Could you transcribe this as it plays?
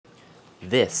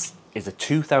This is a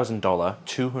 $2,000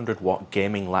 200-watt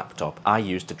gaming laptop I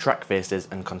use to track faces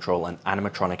and control an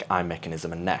animatronic eye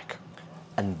mechanism and neck.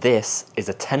 And this is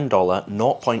a $10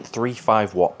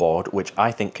 0.35 watt board which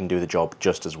I think can do the job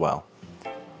just as well.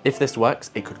 If this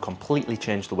works, it could completely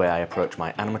change the way I approach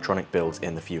my animatronic builds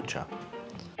in the future.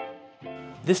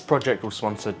 This project was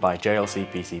sponsored by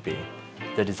JLCPCB.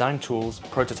 The design tools,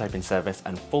 prototyping service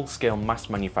and full-scale mass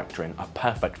manufacturing are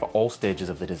perfect for all stages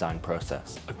of the design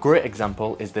process. A great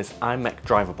example is this iMech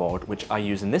driver board which I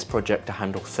use in this project to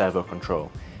handle servo control.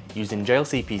 Using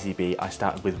JLCPCB, I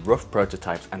started with rough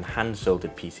prototypes and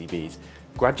hand-soldered PCBs,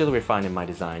 gradually refining my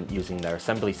design using their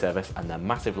assembly service and their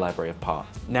massive library of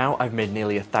parts. Now I've made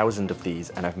nearly 1,000 of these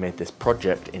and I've made this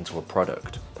project into a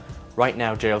product. Right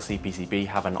now JLCPCB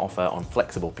have an offer on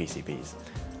flexible PCBs.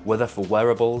 Whether for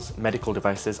wearables, medical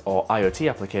devices or IoT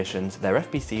applications, their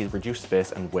FPCs reduce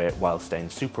space and weight while staying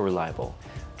super reliable.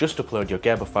 Just upload your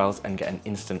Gerber files and get an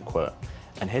instant quote.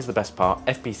 And here's the best part,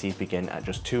 FPCs begin at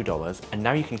just $2 and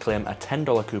now you can claim a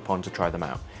 $10 coupon to try them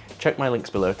out. Check my links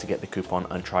below to get the coupon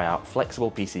and try out flexible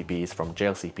PCBs from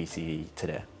JLCPCB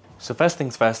today. So first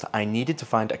things first, I needed to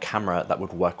find a camera that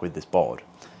would work with this board.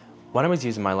 When I was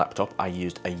using my laptop, I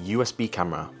used a USB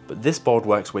camera, but this board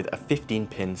works with a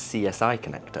 15-pin CSI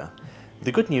connector.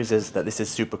 The good news is that this is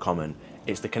super common.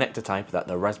 It's the connector type that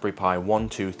the Raspberry Pi 1,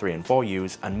 2, 3 and 4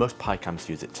 use, and most Pi cams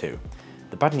use it too.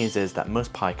 The bad news is that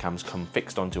most Pi cams come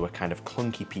fixed onto a kind of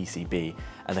clunky PCB,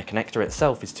 and the connector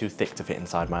itself is too thick to fit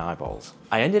inside my eyeballs.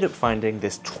 I ended up finding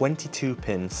this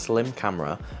 22-pin slim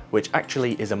camera, which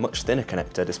actually is a much thinner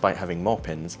connector despite having more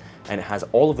pins, and it has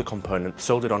all of the components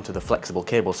soldered onto the flexible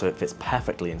cable so it fits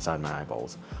perfectly inside my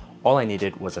eyeballs. All I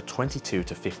needed was a 22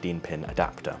 to 15-pin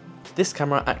adapter. This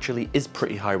camera actually is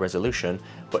pretty high resolution,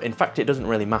 but in fact it doesn't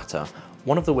really matter.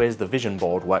 One of the ways the Vision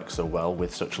board works so well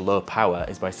with such low power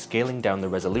is by scaling down the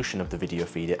resolution of the video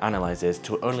feed it analyzes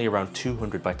to only around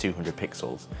 200 by 200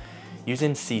 pixels.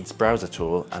 Using Seed's browser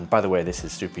tool, and by the way this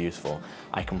is super useful,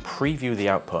 I can preview the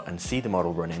output and see the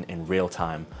model running in real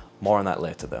time. More on that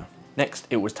later though. Next,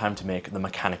 it was time to make the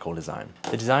mechanical design.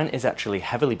 The design is actually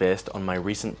heavily based on my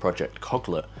recent project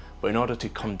Coglet, but in order to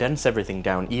condense everything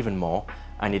down even more,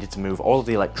 I needed to move all of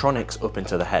the electronics up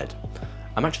into the head.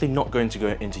 I'm actually not going to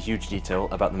go into huge detail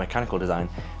about the mechanical design,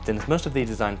 since most of the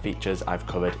design features I've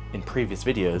covered in previous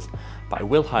videos, but I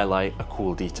will highlight a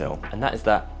cool detail, and that is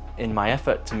that in my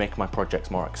effort to make my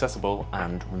projects more accessible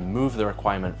and remove the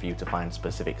requirement for you to find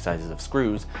specific sizes of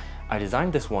screws, I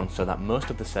designed this one so that most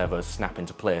of the servos snap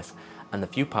into place, and the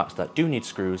few parts that do need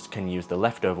screws can use the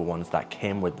leftover ones that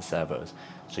came with the servos,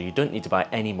 so you don't need to buy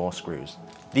any more screws.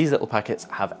 These little packets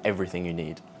have everything you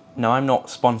need. Now I'm not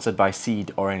sponsored by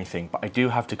Seed or anything, but I do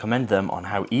have to commend them on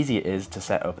how easy it is to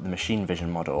set up the machine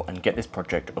vision model and get this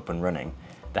project up and running.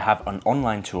 They have an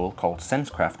online tool called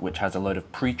SenseCraft which has a load of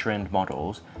pre-trained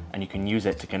models, and you can use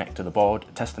it to connect to the board,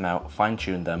 test them out,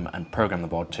 fine-tune them and program the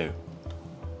board too.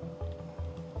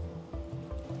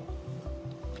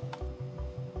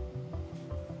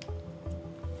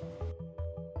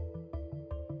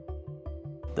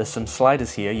 There's some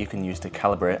sliders here you can use to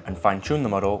calibrate and fine-tune the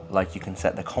model, like you can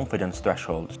set the confidence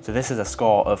threshold. So this is a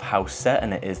score of how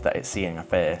certain it is that it's seeing a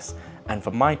face, and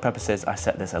for my purposes I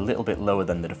set this a little bit lower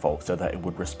than the default so that it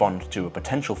would respond to a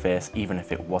potential face even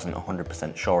if it wasn't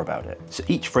 100% sure about it. So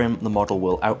each frame the model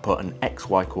will output an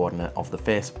XY coordinate of the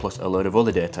face plus a load of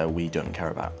other data we don't care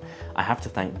about. I have to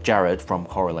thank Jared from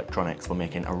Core Electronics for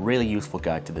making a really useful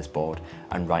guide to this board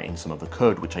and writing some of the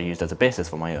code which I used as a basis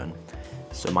for my own.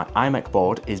 So my iMech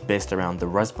board is based around the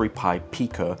Raspberry Pi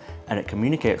Pico, and it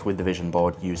communicates with the Vision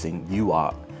board using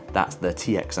UART, that's the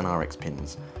TX and RX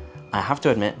pins. I have to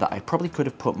admit that I probably could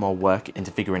have put more work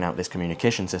into figuring out this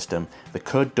communication system. The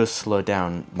code does slow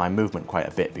down my movement quite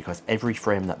a bit because every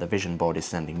frame that the Vision board is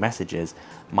sending messages,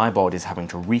 my board is having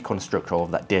to reconstruct all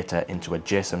of that data into a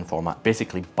JSON format,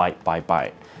 basically byte by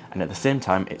byte. And at the same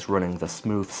time, it's running the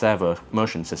smooth servo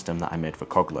motion system that I made for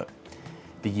Coglet.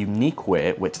 The unique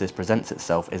way which this presents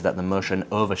itself is that the motion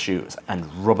overshoots and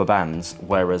rubber bands,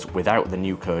 whereas without the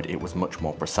new code it was much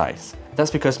more precise.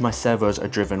 That's because my servos are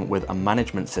driven with a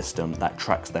management system that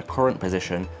tracks their current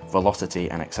position, velocity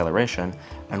and acceleration,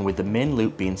 and with the main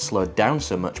loop being slowed down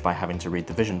so much by having to read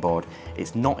the Vision board,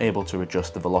 it's not able to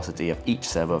adjust the velocity of each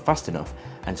servo fast enough,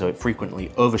 and so it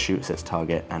frequently overshoots its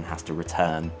target and has to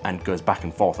return and goes back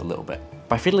and forth a little bit.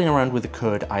 By fiddling around with the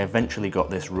code, I eventually got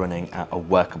this running at a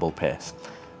workable pace.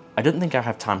 I don't think I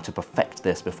have time to perfect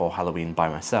this before Halloween by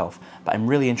myself, but I'm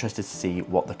really interested to see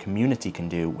what the community can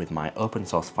do with my open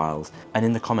source files and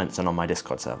in the comments and on my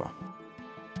Discord server.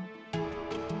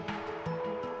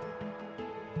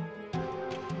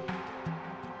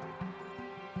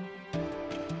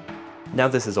 Now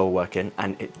this is all working,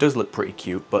 and it does look pretty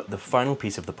cute, but the final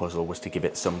piece of the puzzle was to give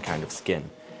it some kind of skin.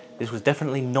 This was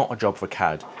definitely not a job for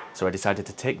CAD, so I decided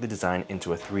to take the design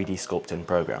into a 3D sculpting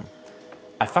program.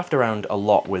 I faffed around a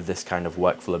lot with this kind of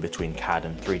workflow between CAD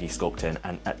and 3D sculpting,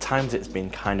 and at times it's been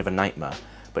kind of a nightmare,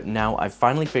 but now I've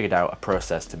finally figured out a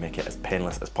process to make it as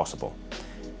painless as possible.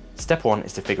 Step 1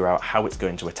 is to figure out how it's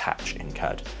going to attach in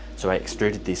CAD. So I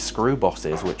extruded these screw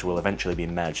bosses, which will eventually be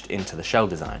merged into the shell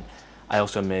design. I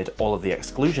also made all of the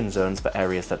exclusion zones for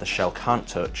areas that the shell can't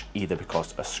touch, either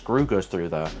because a screw goes through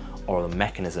there or the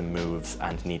mechanism moves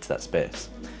and needs that space.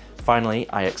 Finally,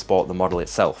 I export the model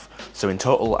itself. So in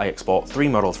total, I export 3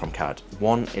 models from CAD.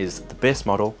 1 is the base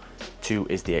model, 2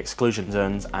 is the exclusion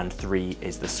zones, and 3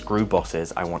 is the screw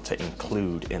bosses I want to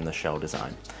include in the shell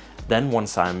design. Then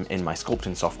once I'm in my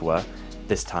sculpting software,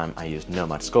 this time I used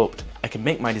Nomad Sculpt, I can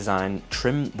make my design,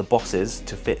 trim the bosses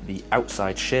to fit the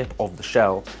outside shape of the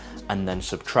shell, and then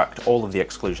subtract all of the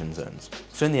exclusion zones.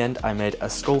 So in the end, I made a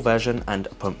skull version and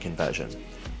a pumpkin version.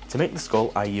 To make the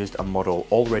skull, I used a model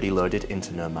already loaded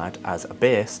into Nomad as a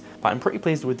base, but I'm pretty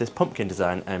pleased with this pumpkin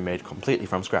design I made completely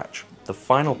from scratch. The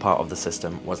final part of the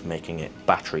system was making it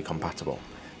battery compatible.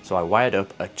 So I wired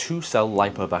up a 2-cell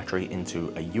LiPo battery into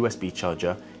a USB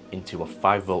charger into a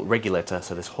 5-volt regulator,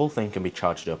 so this whole thing can be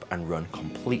charged up and run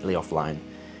completely offline.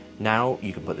 Now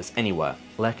you can put this anywhere,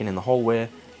 lurking in the hallway,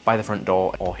 by the front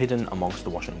door, or hidden amongst the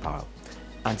washing pile.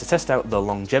 And to test out the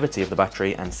longevity of the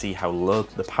battery and see how low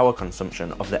the power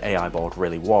consumption of the AI board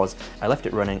really was, I left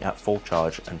it running at full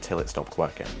charge until it stopped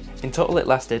working. In total it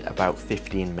lasted about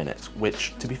 15 minutes,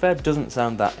 which to be fair doesn't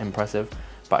sound that impressive,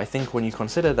 but I think when you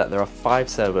consider that there are 5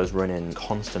 servers running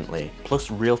constantly, plus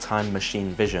real-time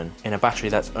machine vision in a battery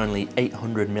that's only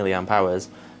 800 milliamp hours,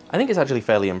 I think it's actually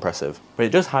fairly impressive. But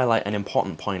it does highlight an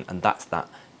important point, and that's that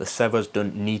the servers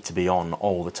don't need to be on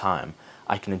all the time.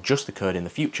 I can adjust the code in the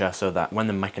future so that when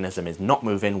the mechanism is not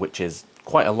moving, which is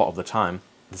quite a lot of the time,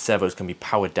 the servos can be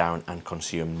powered down and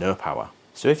consume no power.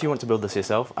 So if you want to build this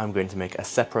yourself, I'm going to make a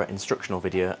separate instructional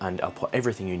video, and I'll put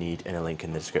everything you need in a link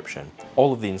in the description.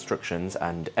 All of the instructions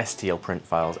and STL print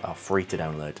files are free to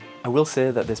download. I will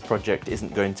say that this project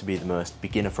isn't going to be the most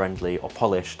beginner friendly or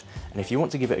polished, and if you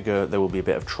want to give it a go, there will be a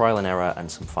bit of trial and error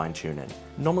and some fine tuning.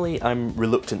 Normally I'm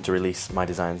reluctant to release my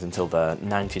designs until they're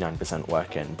 99%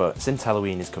 working, but since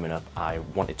Halloween is coming up, I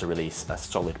wanted to release a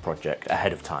solid project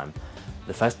ahead of time.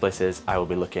 The first places I will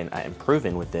be looking at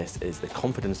improving with this is the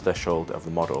confidence threshold of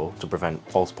the model to prevent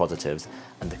false positives,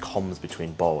 and the comms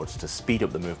between boards to speed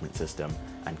up the movement system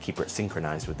and keep it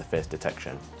synchronized with the face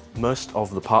detection. Most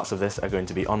of the parts of this are going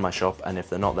to be on my shop, and if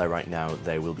they're not there right now,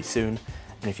 they will be soon.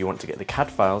 And if you want to get the CAD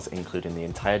files, including the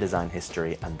entire design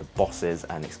history and the bosses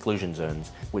and exclusion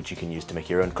zones, which you can use to make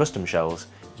your own custom shells,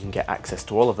 you can get access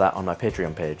to all of that on my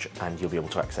Patreon page, and you'll be able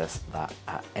to access that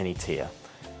at any tier.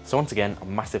 So once again, a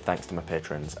massive thanks to my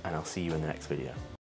patrons, and I'll see you in the next video.